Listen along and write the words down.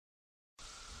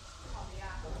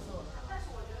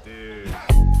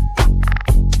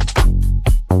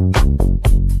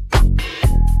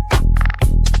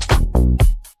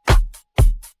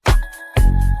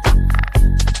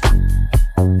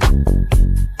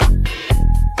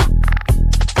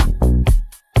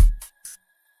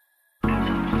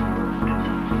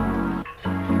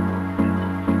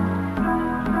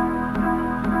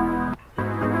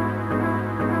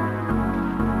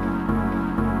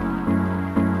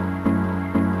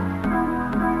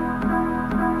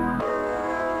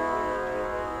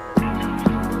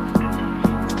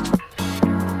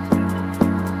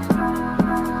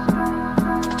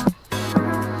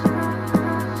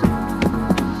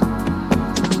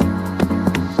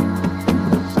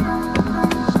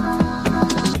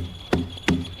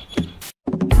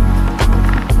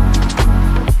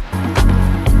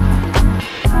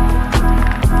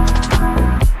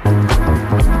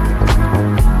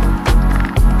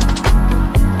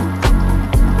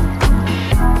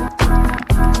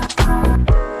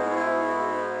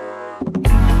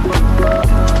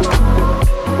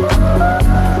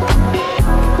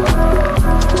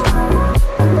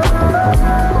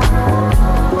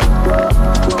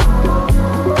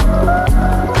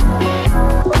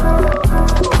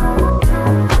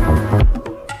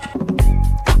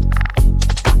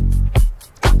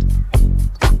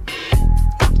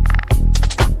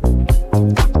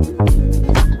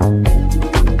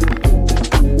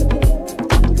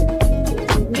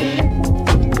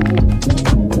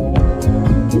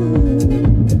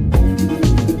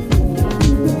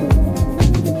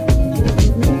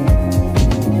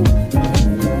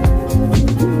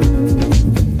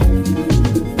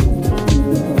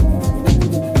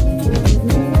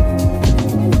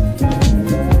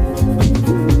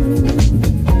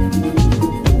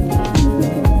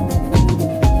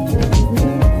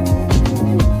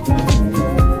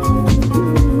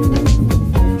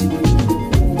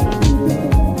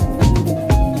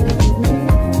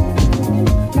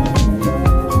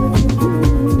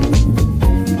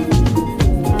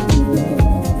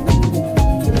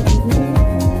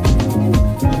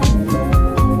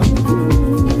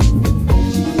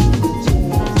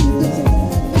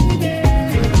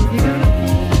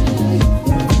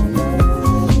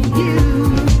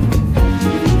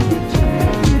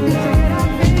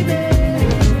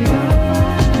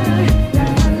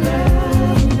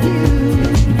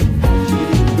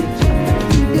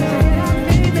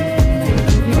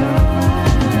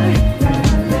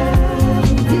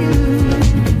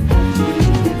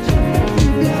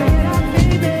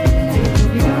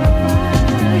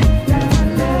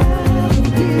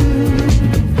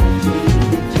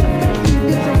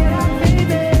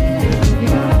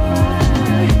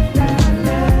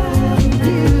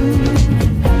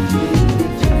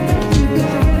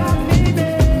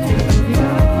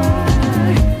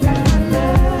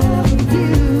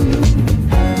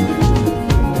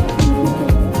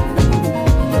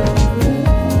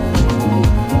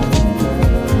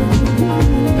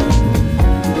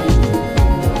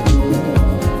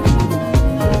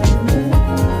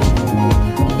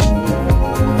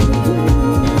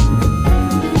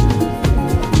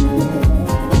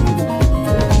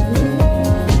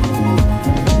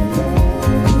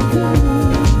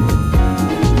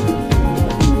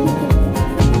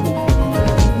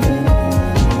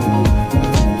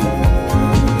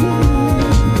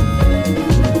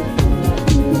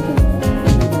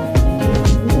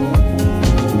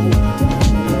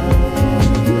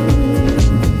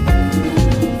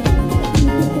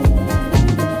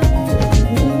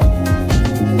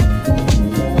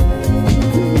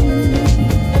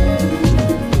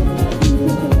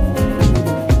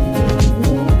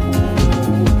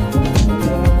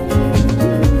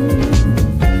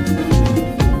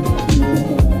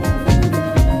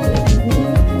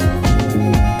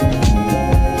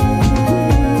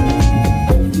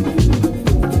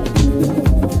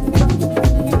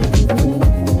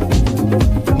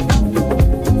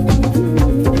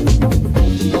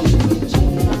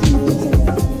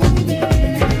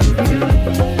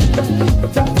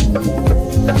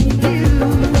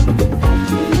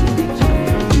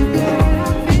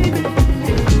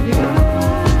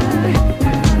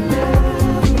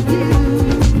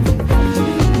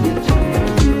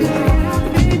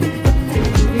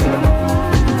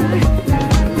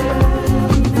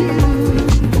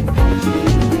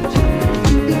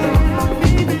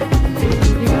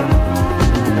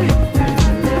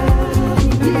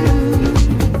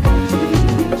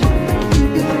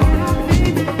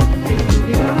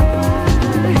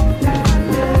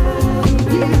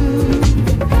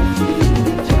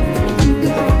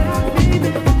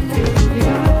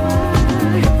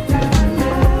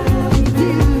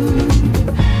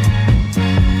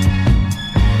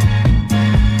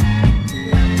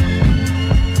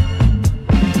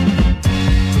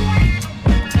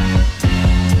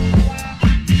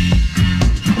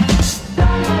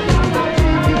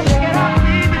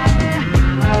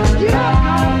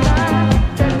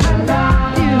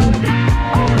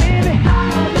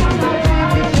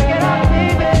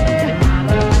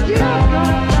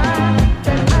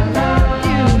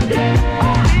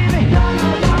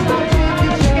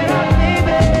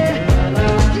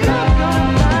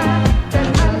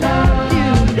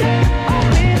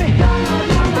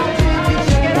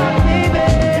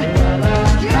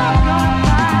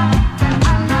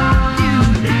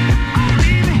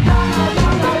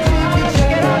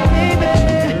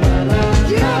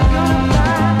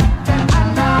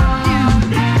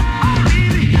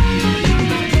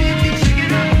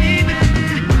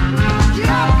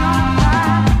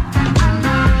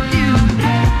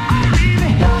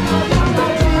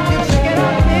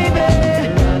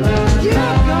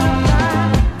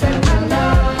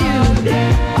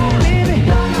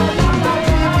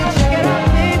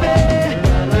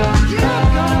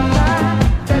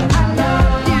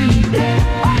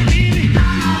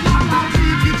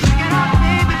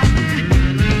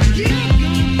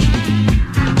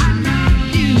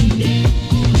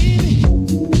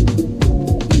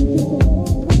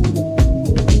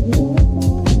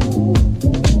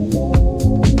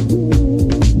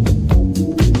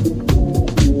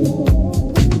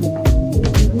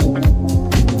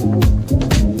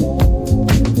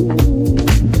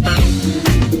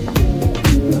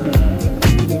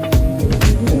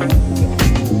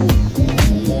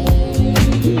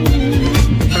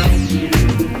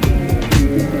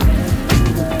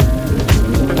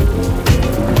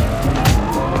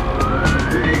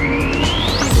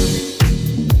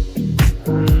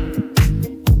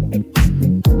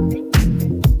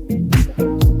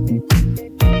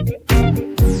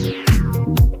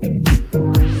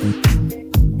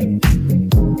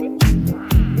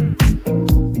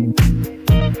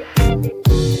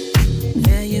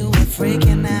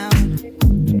freaking out,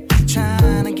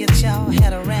 trying to get your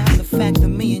head around the fact that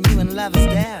me and you in love is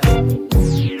dead.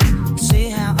 See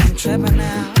how I'm tripping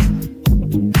now,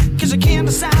 'cause you can't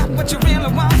decide what you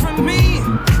really want from me.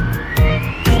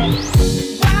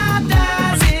 Why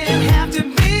does it have to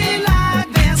be like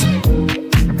this?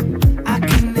 I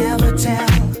can never tell.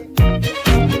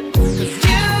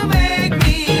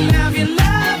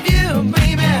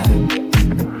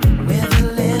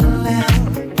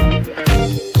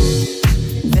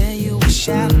 There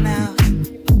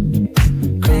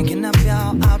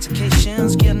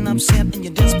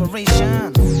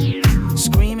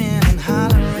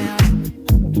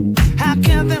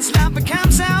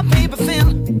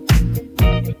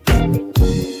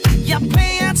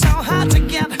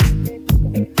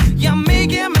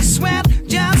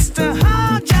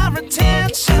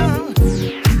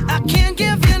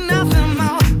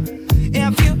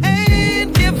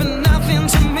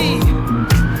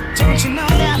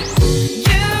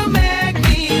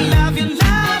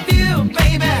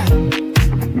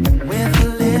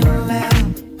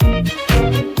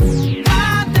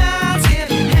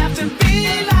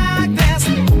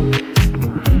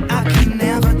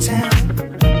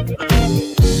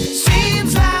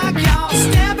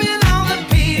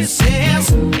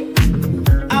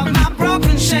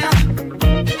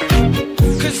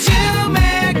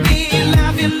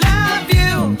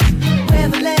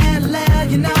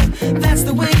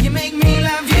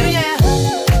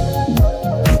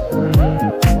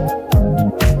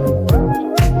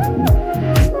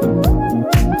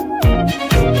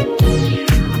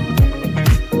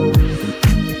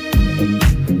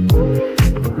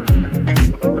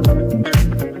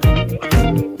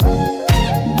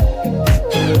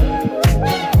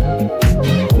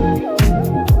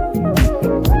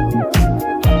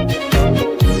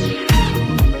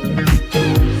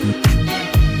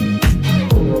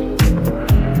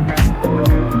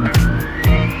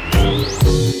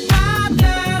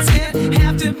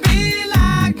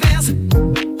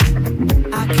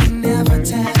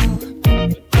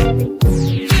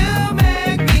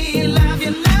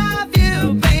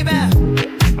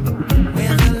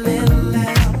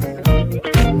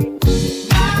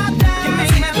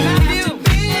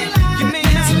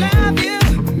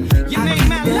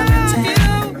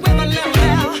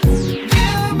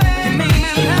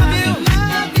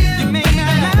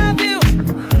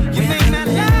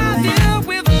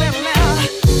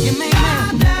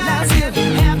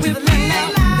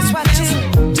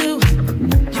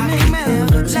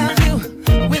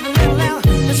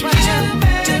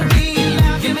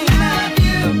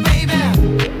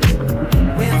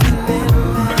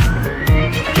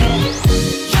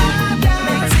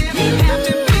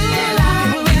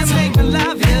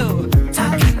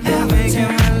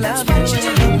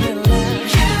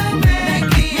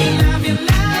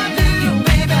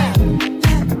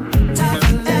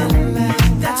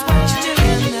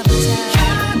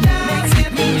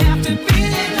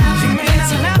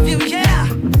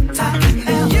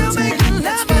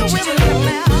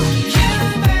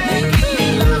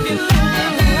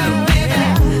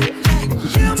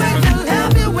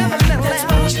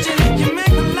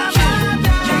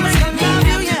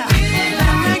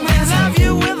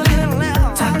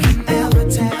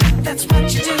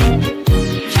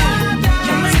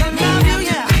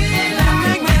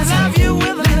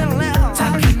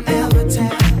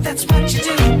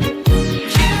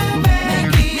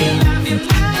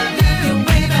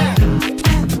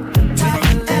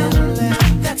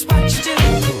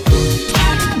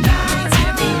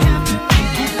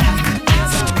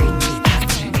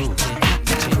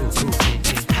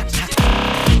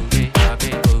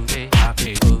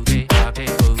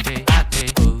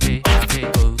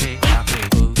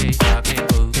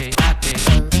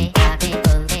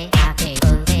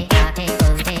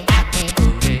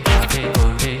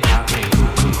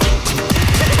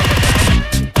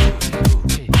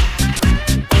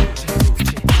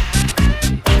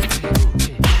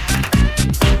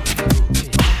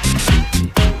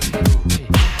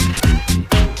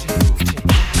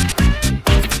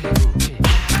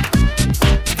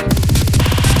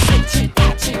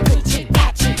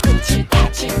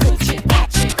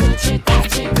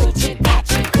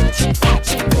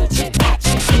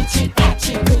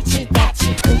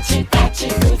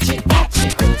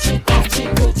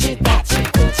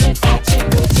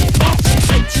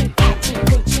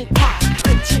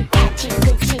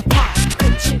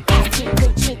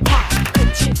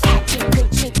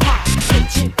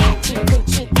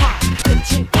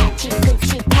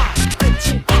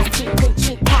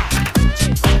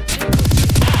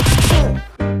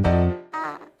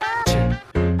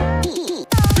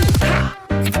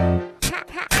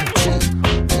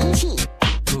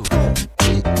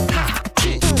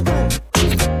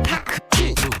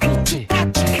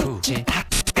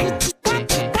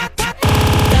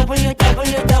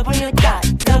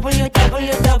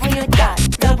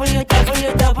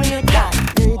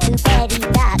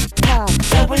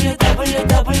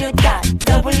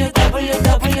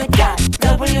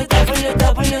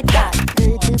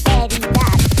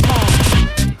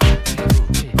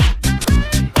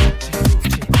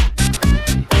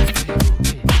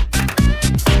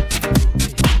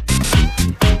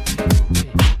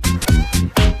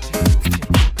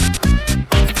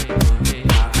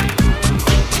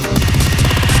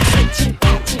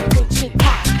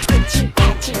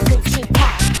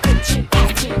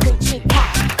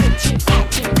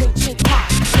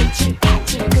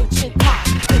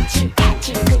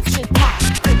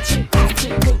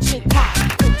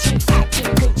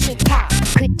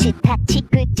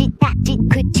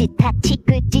타치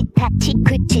구찌 타치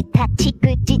구찌 타치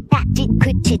구찌 타치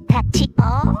구찌 타치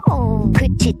오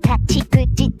구찌 타치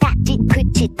구찌 타치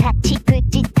구찌 타치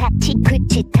구찌 타치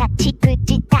구찌 타치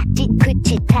구찌 타치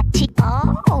구찌 타치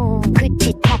오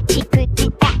구찌 타치 구찌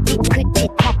타치 구찌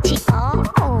타치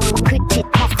오 구찌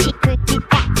타치 구찌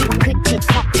타치 구찌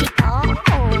타치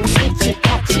오 구찌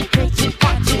타치 구찌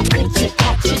타치 구찌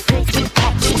타치 구찌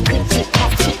타치 구찌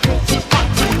타치 구찌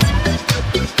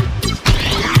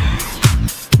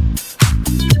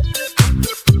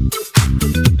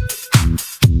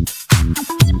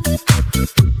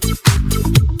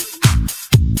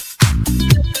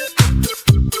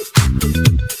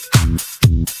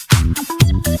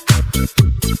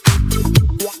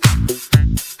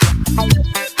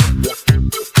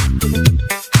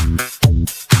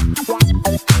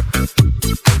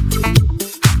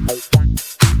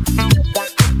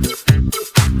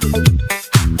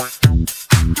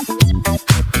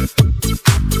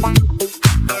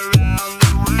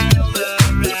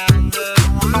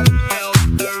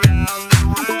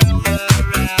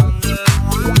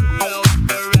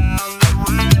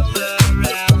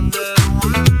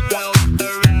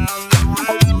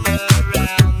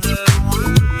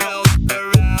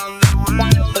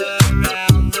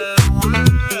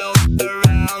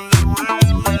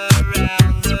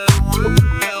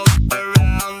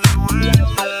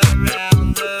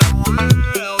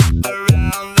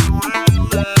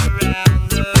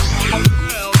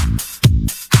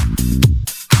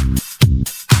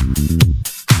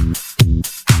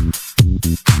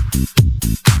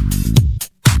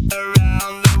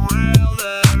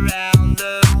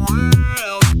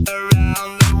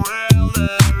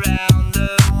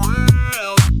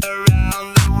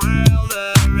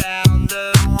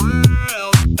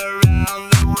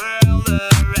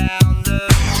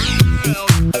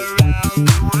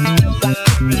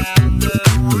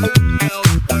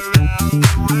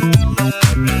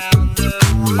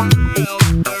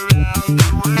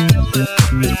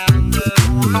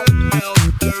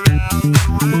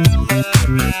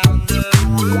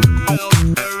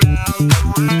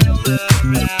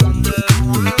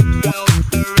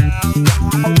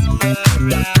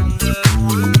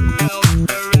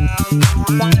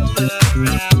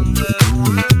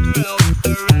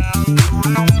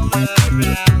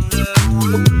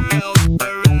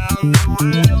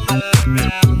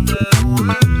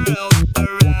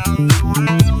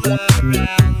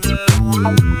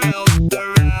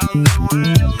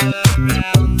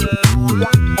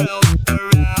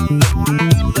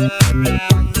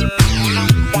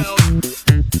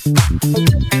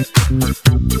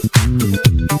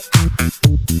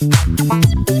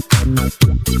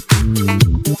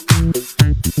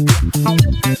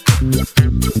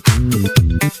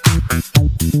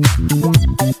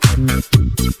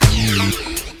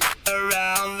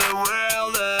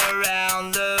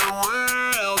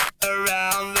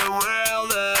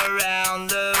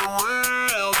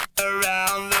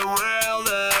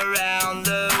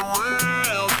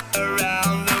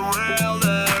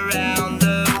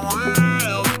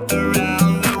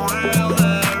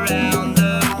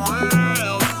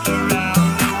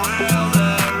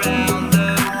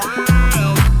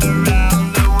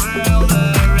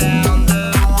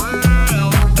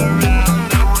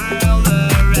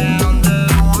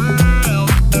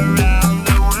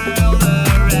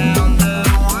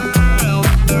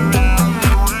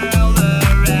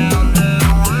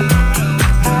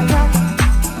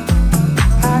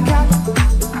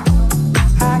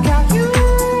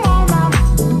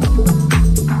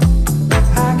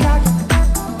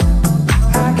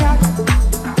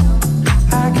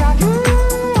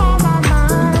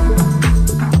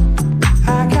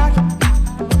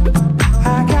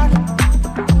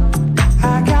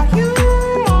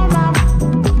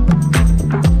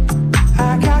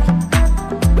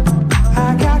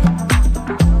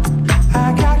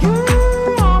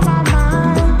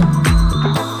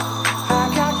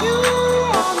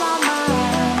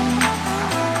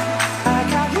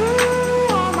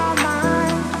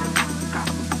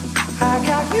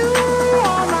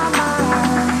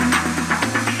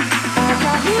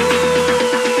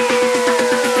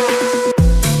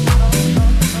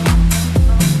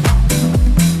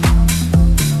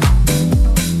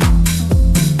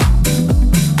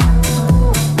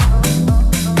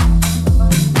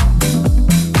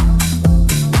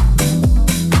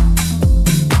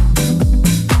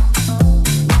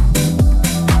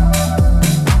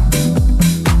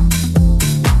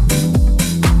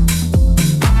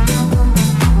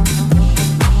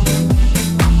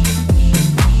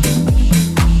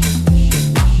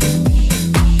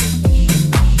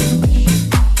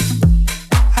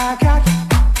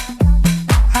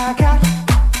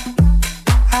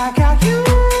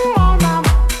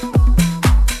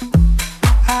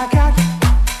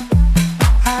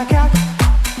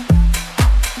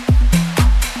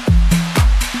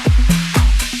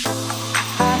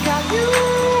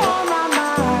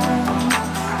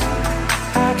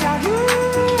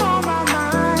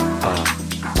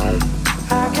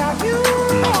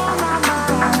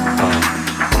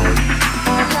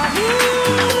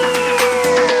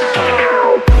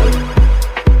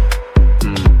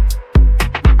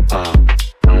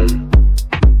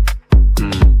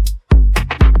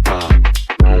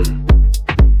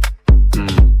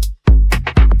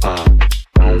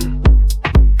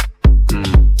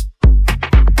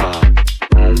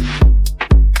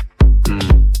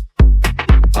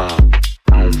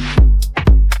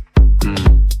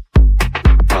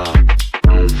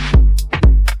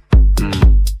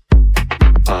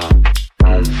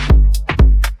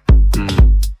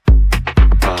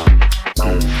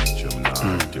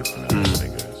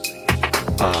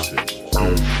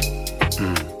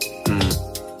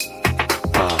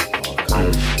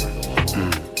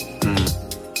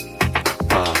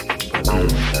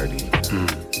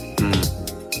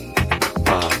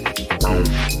I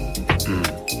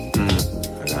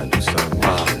gotta do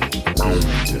something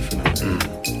different.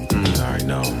 You already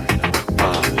know.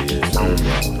 It is so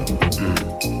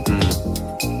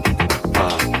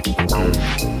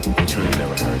you ain't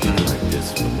never heard shit like this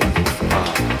from the before.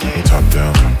 Top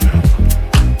down.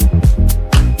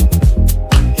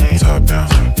 Top down.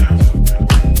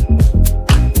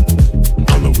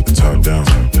 Roll up with the top down.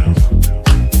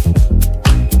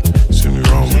 See me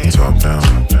wrong with the top down.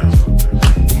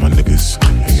 With my niggas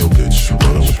and your bitch.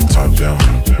 Roll up with the top down.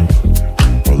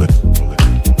 Roll it.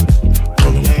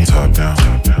 Roll it with the top down.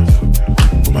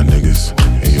 With my niggas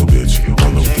and your bitch.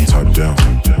 Roll up with the top down.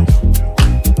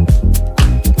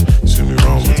 See me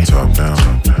wrong with the top down.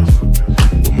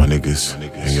 With my niggas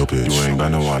and your bitch. You ain't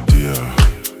got no idea.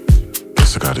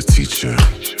 Guess I gotta teach ya.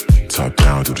 Top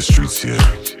down through the streets here.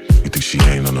 You think she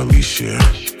ain't on a leash here?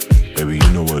 Baby, you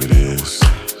know what it is.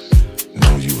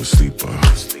 Know you a sleeper,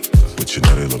 but you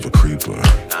know they love a creeper.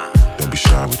 Don't be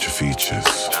shy with your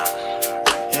features.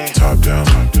 Top down.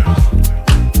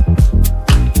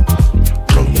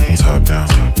 Rollin' with the top down.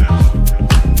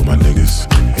 With my niggas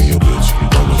and your bitch.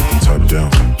 Rollin' with the top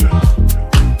down.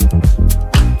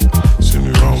 See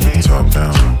me wrong with the top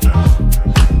down.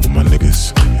 With my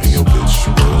niggas and your bitch.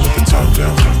 Rollin' with the top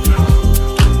down.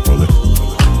 Roll it.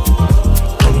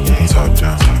 Rollin' with the top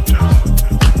down.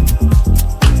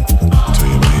 Tell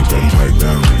your man he better pipe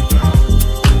down.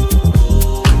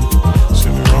 See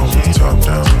me wrong with the top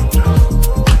down.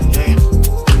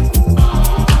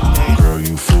 Girl,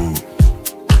 you fool.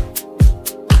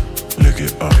 Lick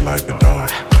it up like a dog.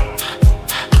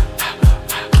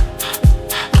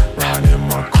 Ride in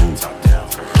my coupe.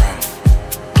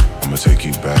 I'ma take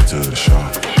you back to the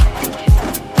shop.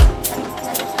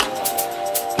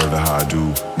 Brother, how I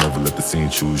do. Never let the scene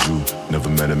choose you. Never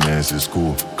met a man since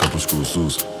school. Couple screws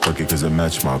loose. Fuck it cause it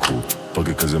match my cool. Fuck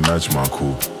it cause it match my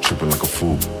cool. Tripping like a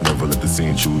fool. Never let the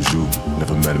scene choose you.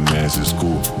 Never met a man since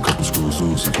school. Couple screws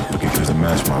loose. Fuck it cause it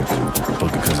match my cool.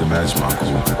 Fuck it cause it match my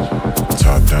cool.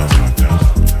 Top down. Top down.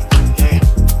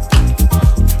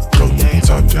 Rollin' with the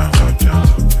top down. Top down.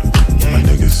 My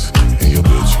niggas and your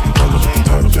bitch. Rollin' with the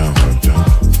top down. Top down.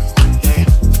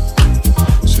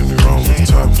 See me wrong with the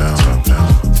top down. Top down.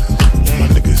 My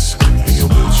niggas and your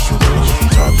bitch. Rollin' with the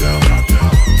top down. Top down.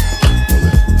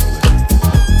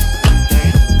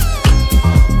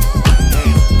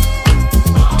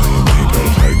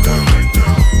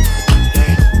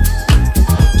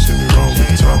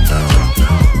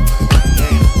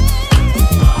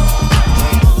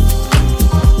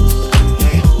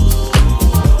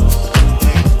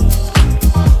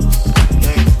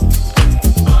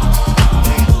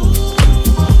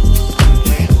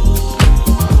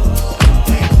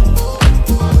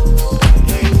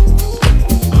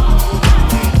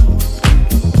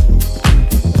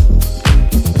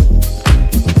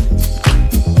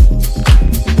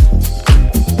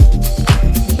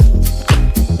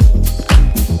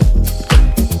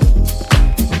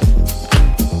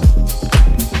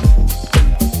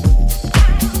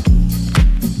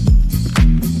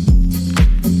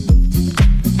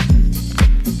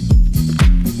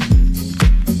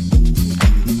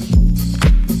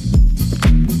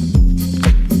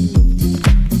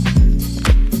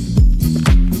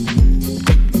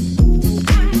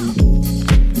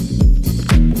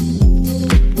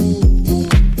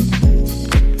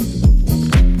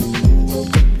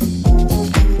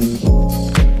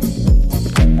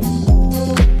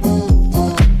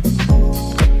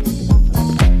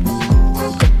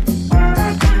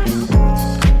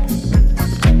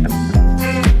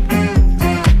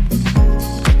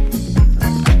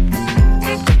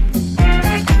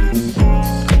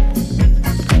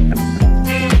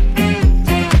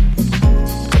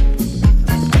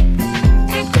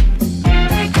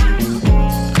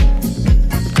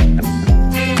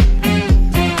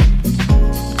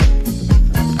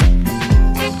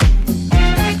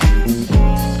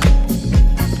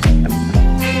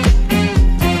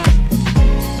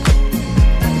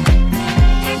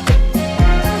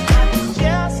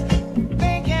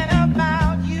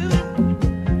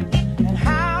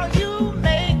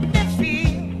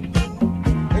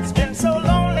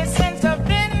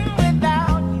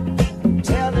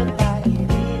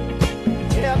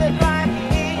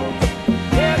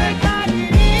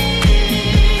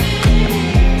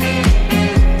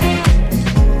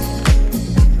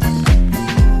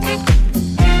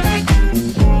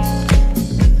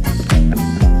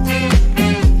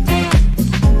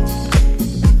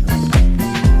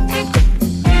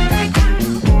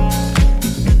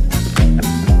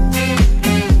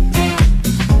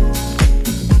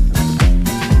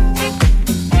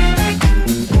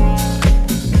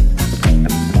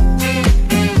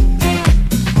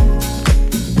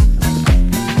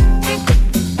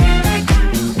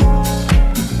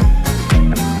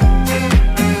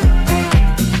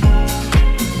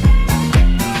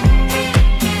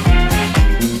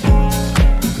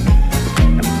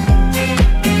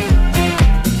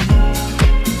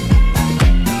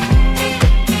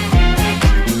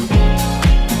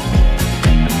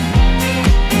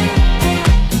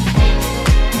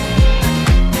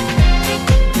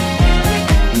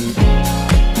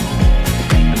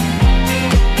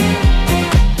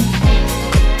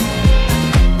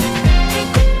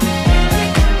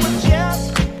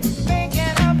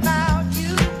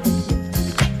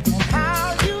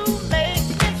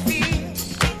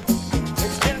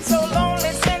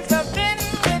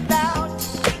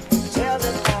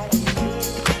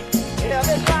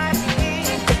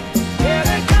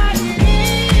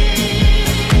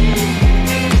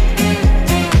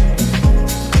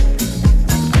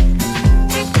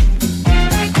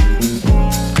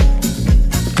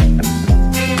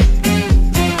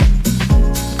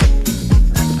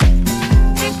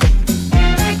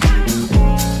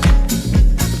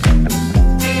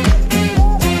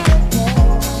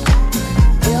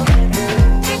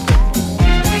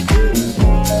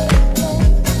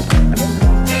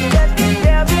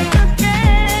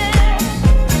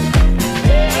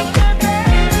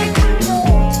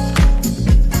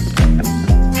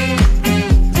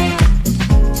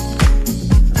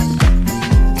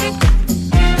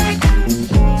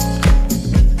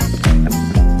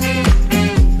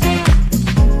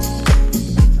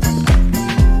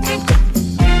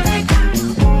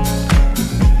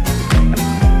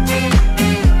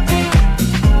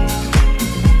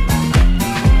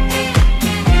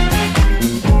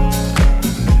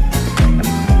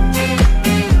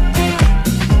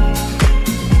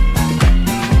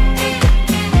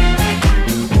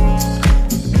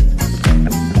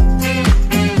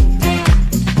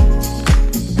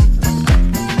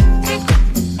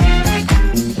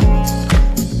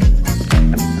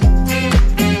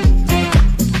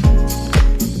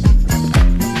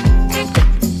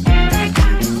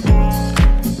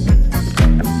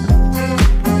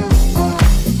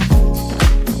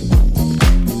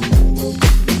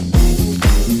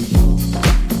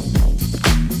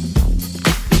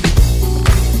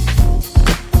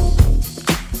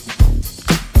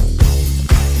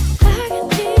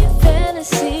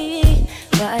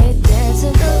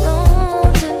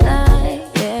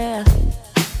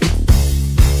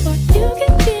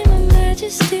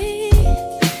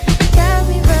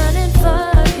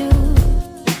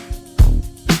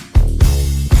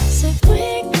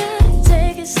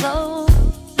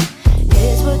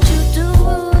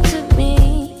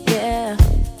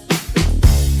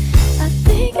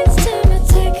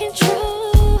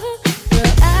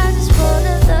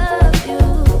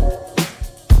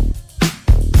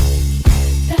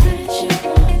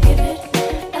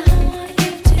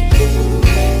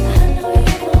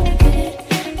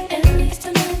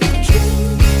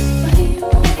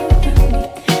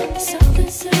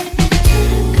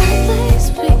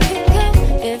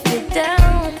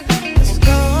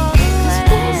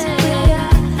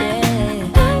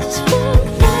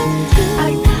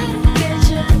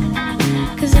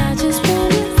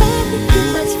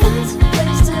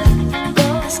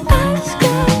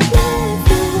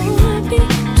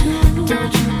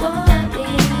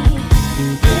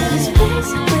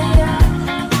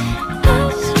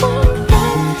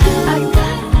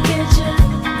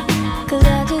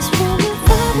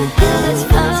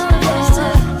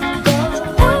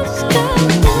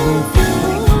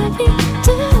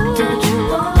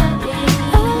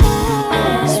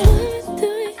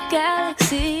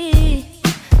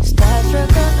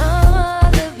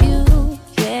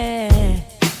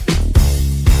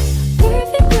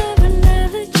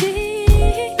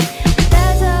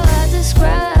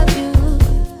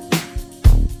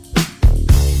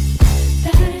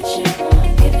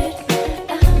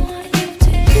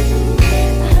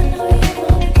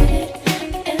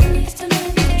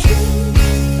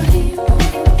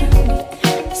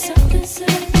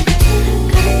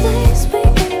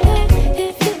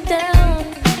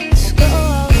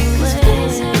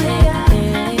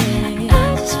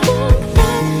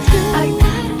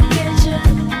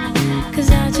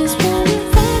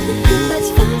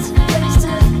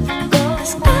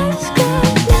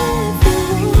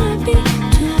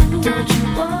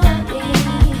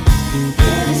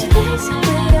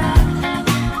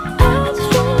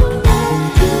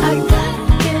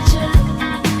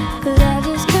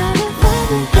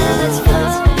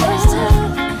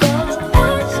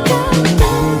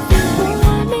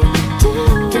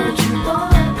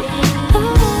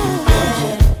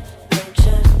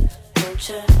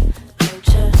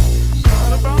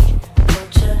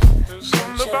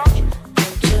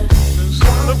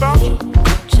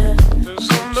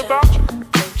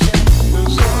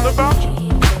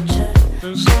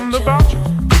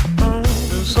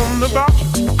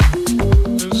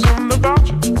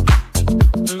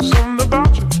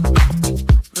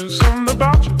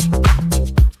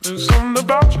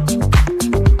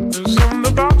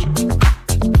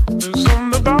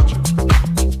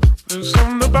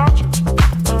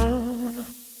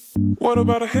 What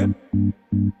about a hit?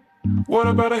 What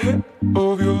about a hit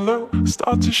of your love?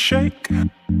 Start to shake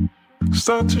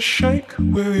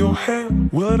with your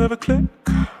hand. Will it ever click?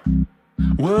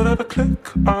 Will it ever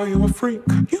click? Are you a freak?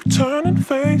 You turn and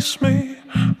face me.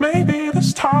 Maybe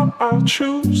this time I'll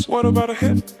choose. What about a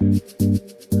hit?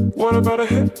 What about a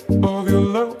hit of your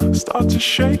love? Start to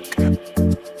shake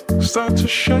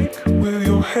with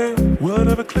your hand. Will it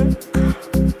ever click?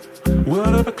 Will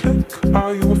it ever click?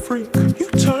 Are you a freak? You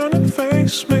turn and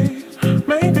face me.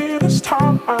 Maybe this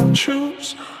time I'll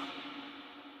choose.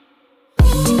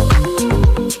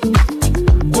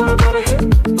 What about a hit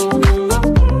of your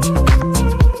love?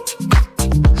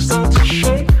 Start to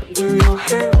shake with your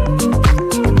hand.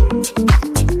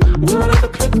 Will it ever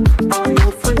click? Are you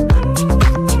a freak?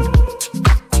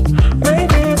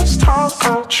 Maybe this time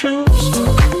I'll choose.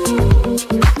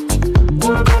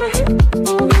 What about a hit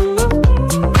of your love?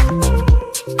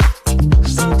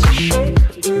 Start to shake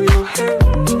with your hand.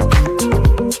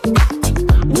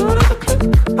 Will it ever click?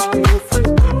 Are you a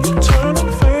freak? You turn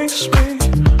and face me.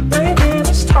 Maybe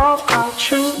this time I'll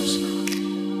choose.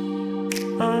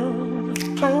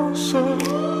 Closer,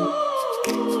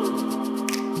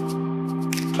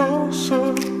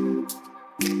 closer,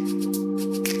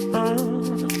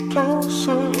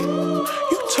 closer.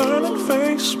 You turn and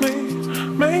face me.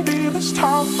 Maybe this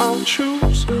time I'll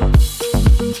choose.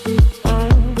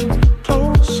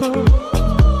 Closer.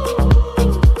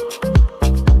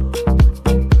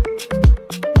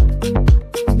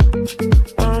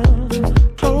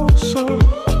 Closer.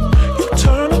 You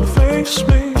turn and face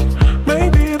me.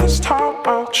 Maybe this time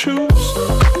I'll choose.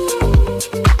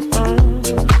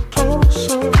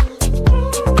 Closer.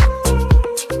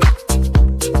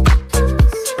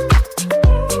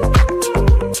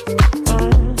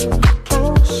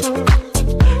 Closer.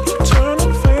 You turn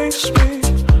and face me.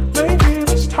 Maybe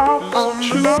this time I'll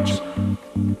choose.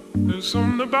 There's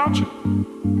something about you.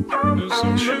 There's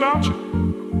something about you.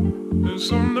 There's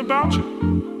something about you.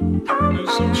 There's something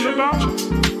about you.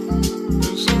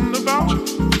 There's something about you.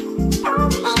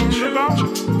 There's something about you.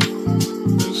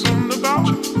 There's something about you. There's something about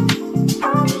you. There's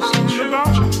something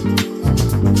about you.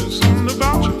 There's something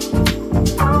about you. There's something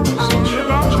about you.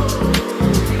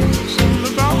 There's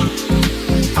something about you.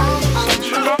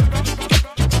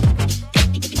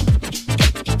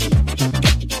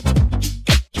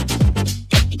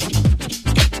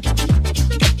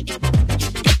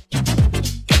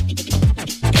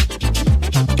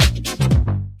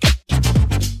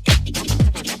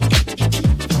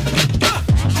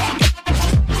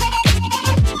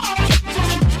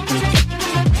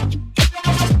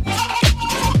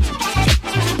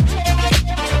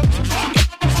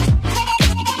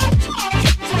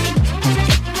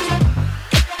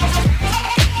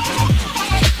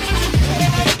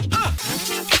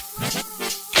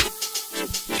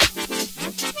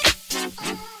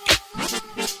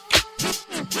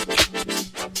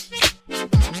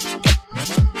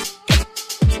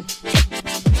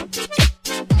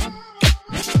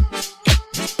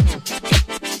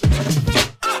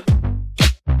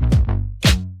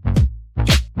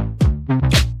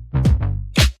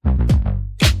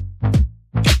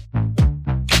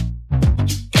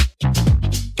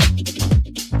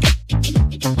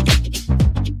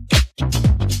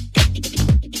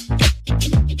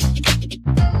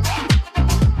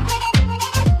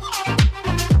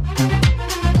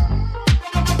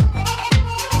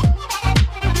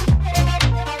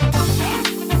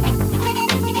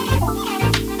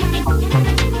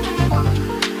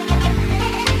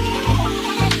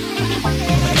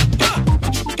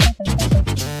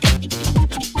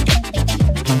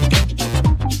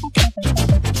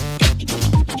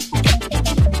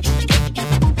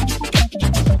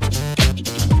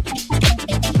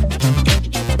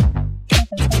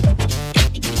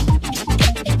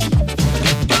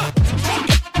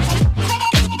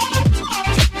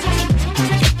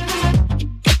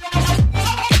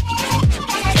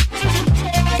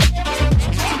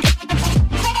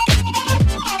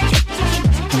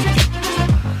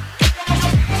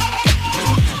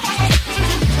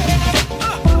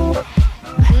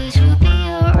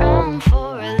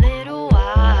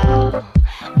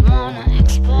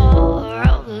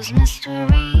 those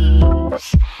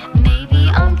mysteries. Maybe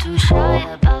I'm too shy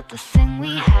about the thing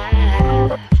we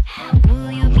have.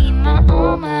 Will you be my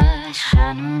armor,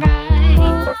 shining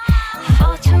bright?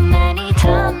 For too many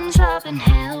times I've been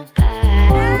held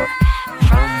back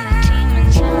from the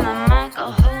demons in my mind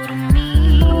got hold of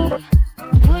me.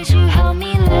 Would you help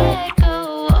me let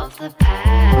go of the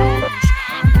past?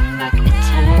 Bring back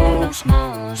eternal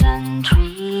smiles and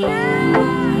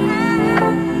dreams.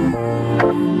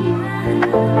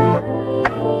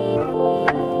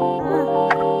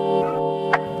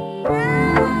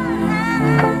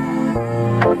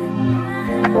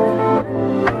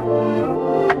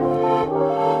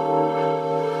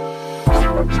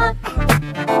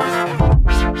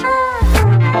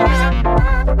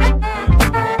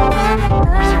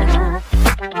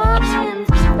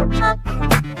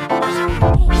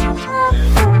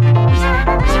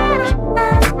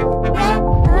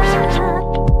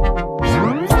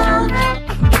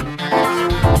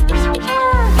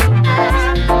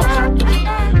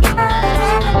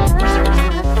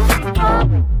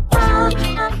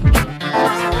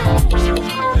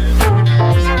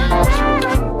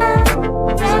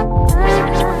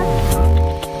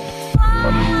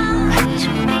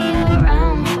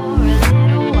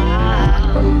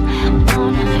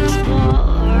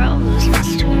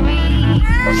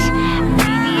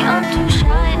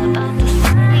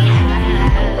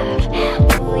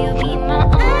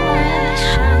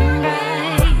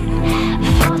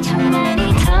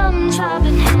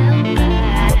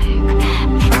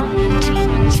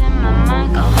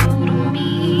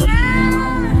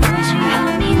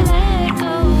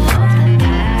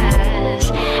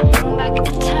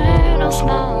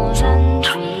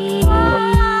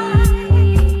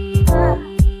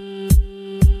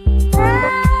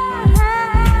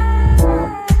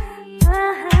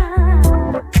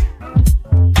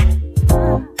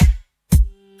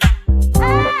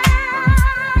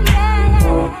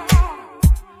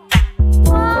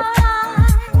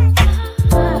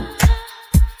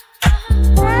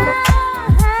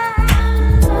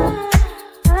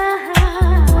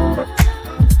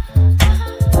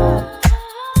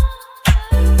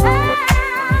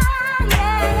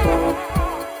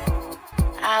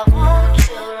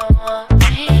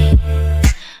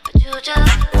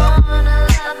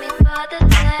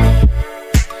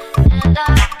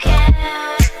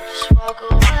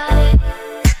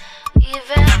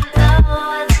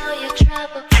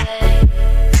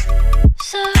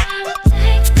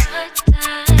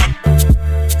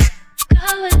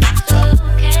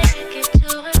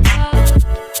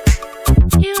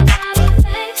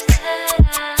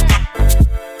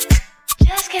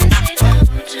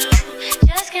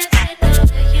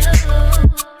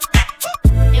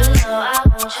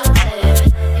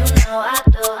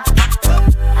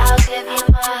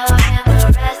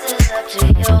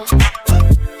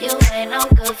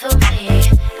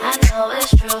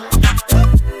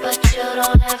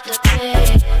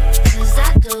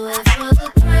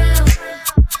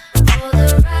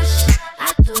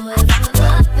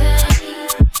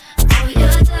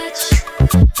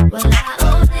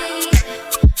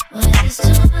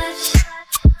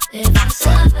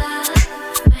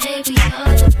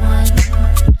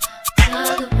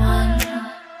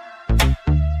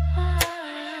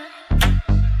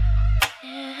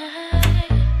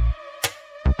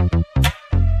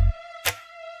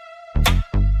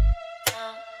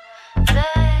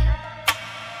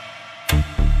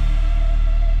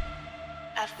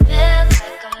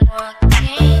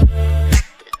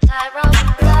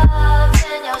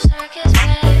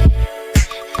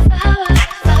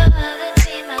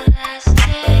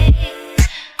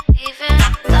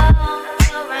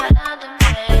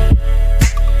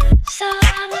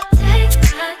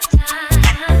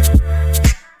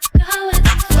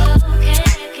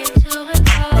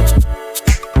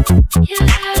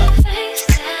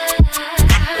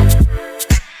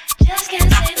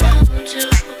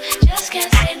 Just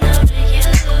can't say no to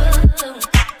you.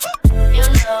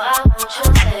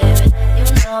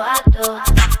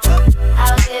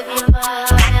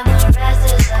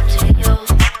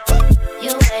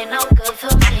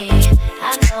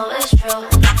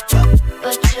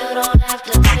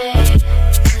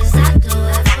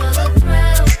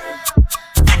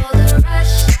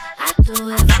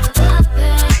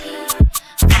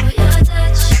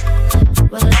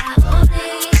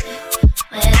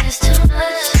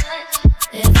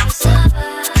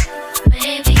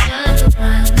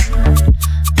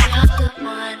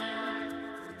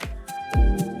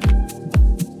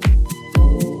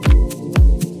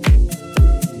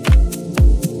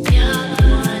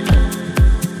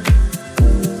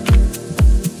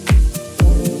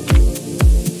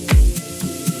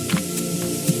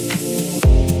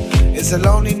 It's a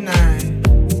lonely night.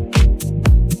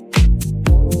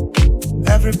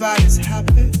 Everybody's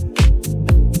happy.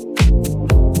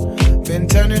 Been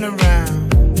turning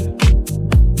around,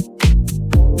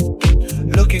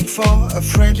 looking for a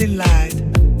friendly light,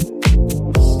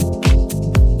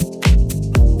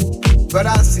 but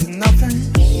I see nothing.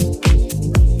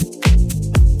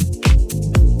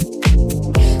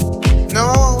 No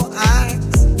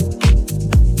eyes,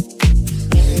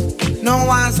 no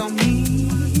eyes on me.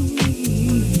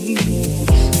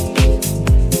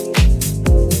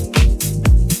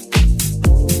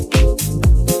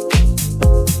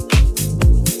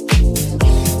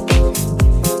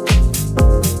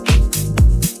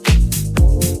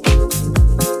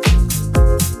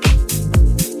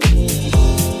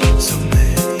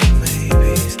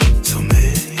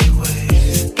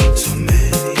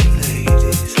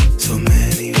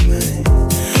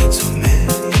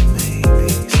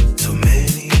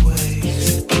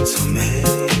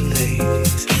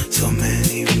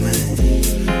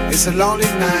 It's a lonely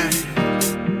night.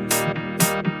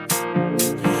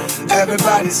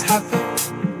 Everybody's happy.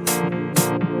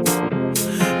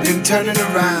 Been turning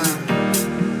around,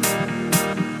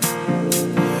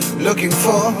 looking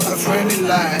for a friendly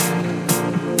light,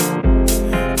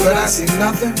 but I see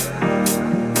nothing.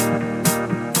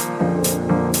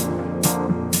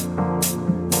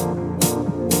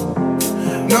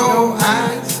 No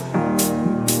eyes,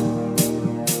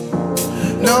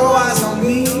 no eyes on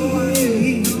me.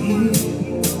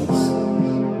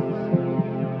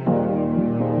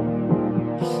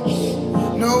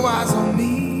 No eyes on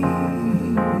me.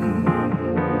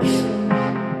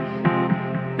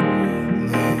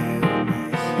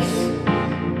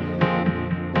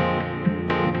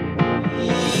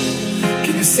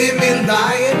 Can you see me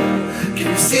lying? Can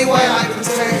you see why I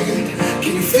pretend?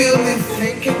 Can you feel me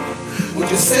thinking?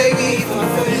 Would you save me if I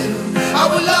fail? I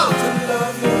would love to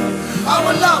love you. I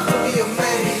would love to be a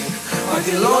man. But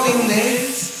the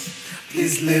loneliness,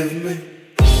 please leave me.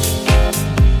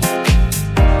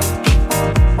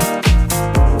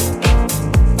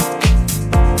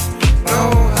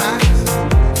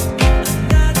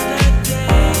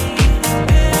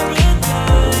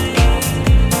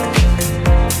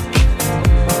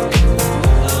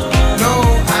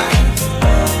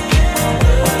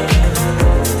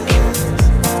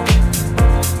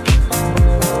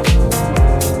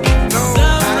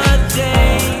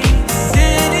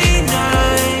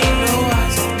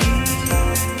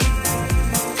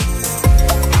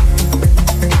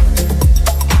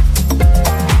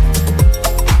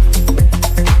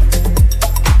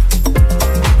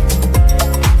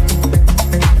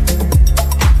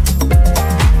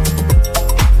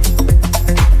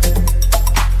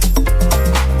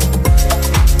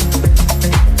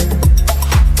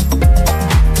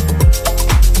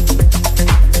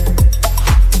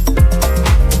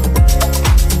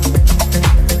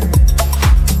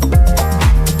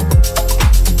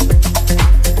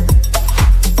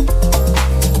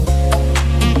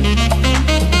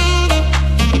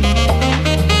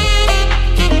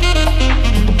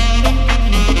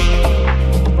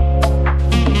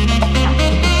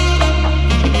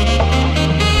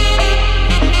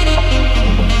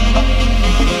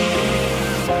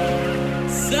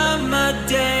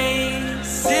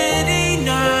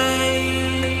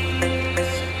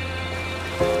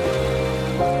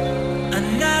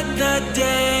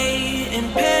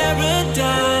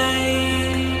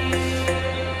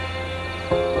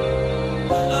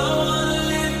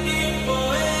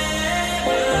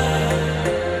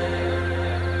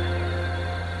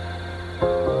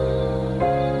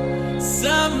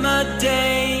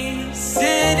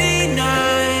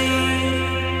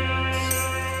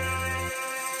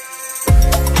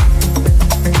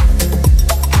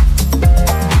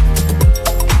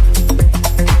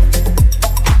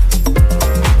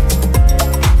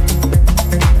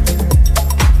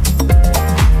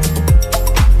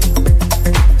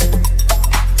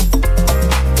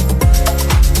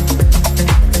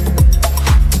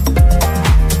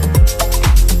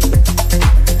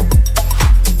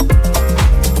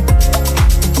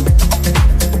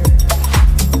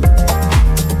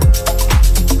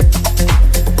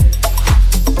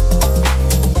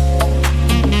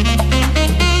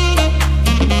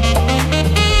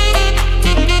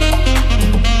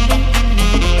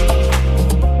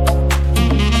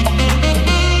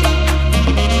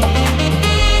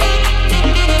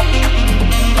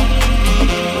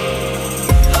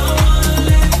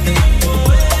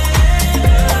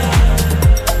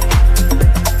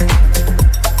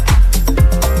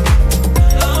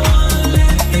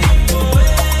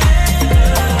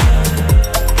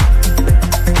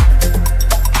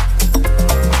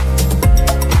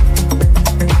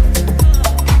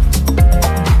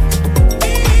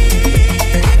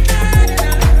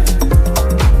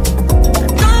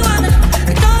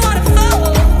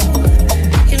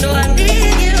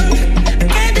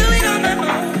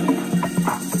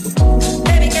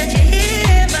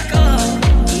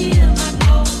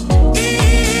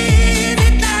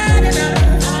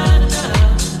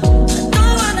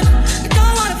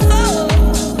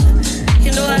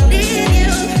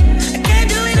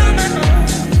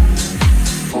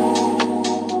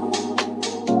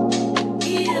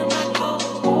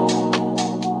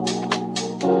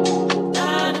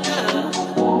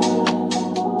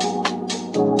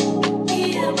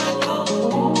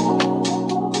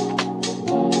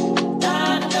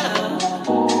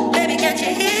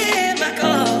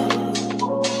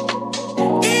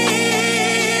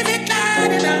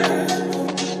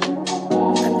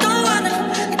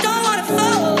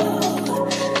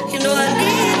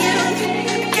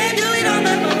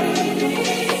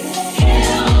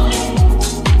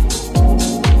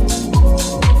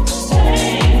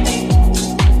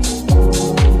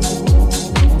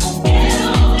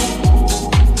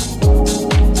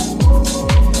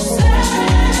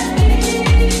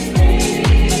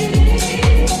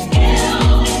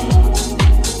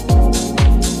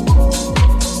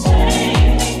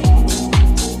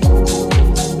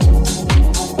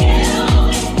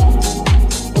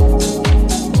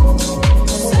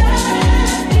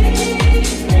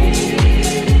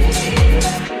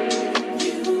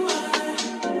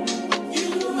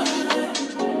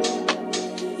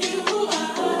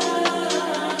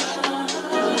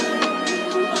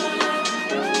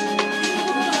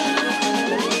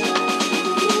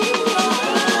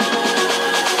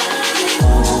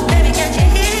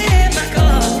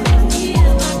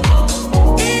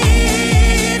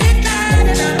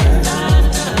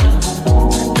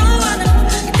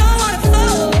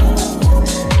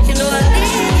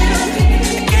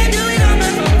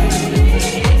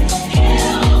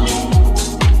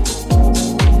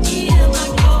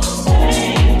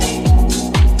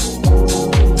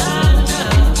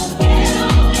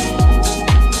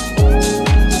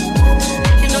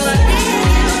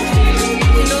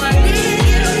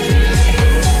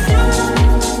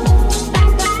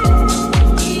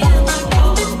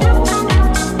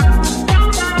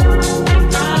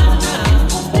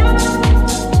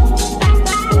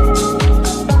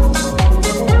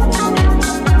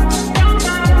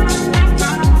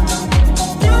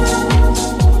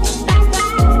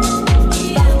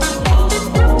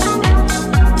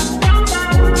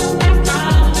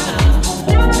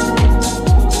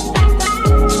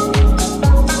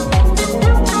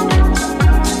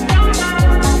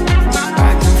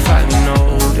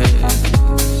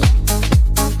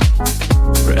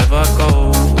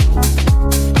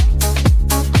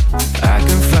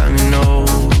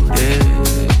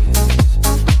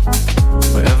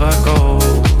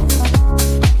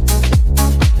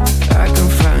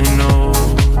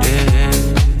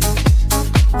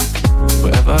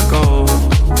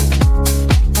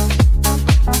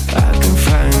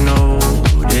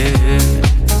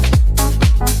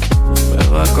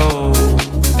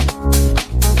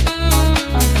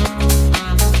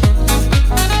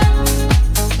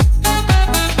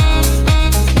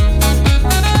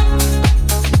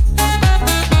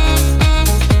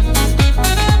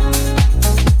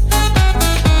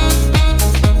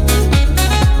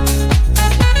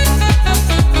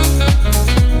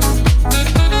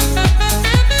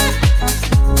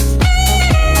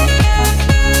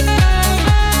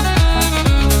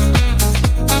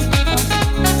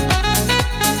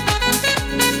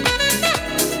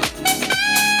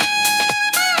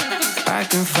 I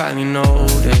can finally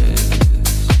notice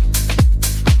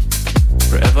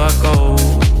wherever I go.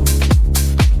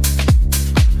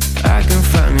 I can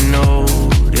finally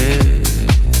notice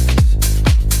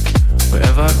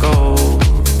wherever I go.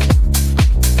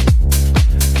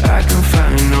 I can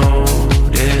finally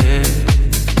notice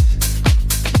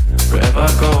wherever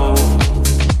I go.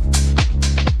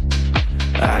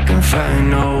 I can finally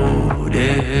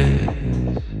notice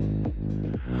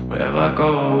wherever I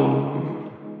go.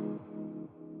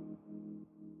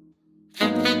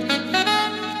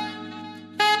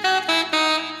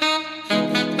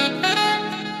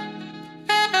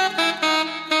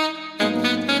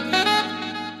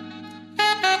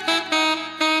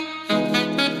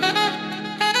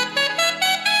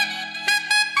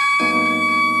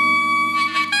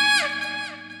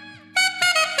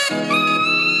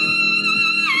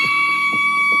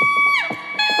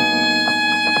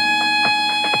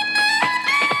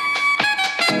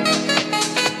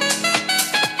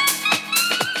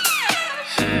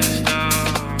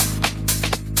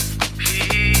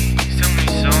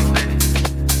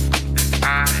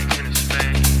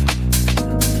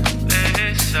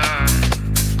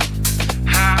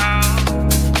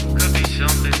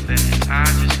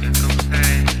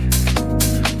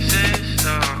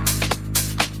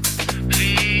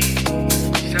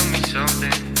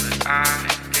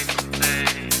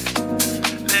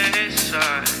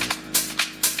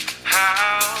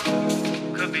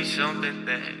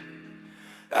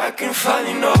 I can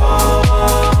finally know.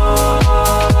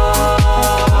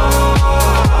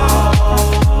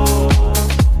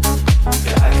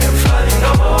 Yeah, I can finally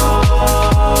know.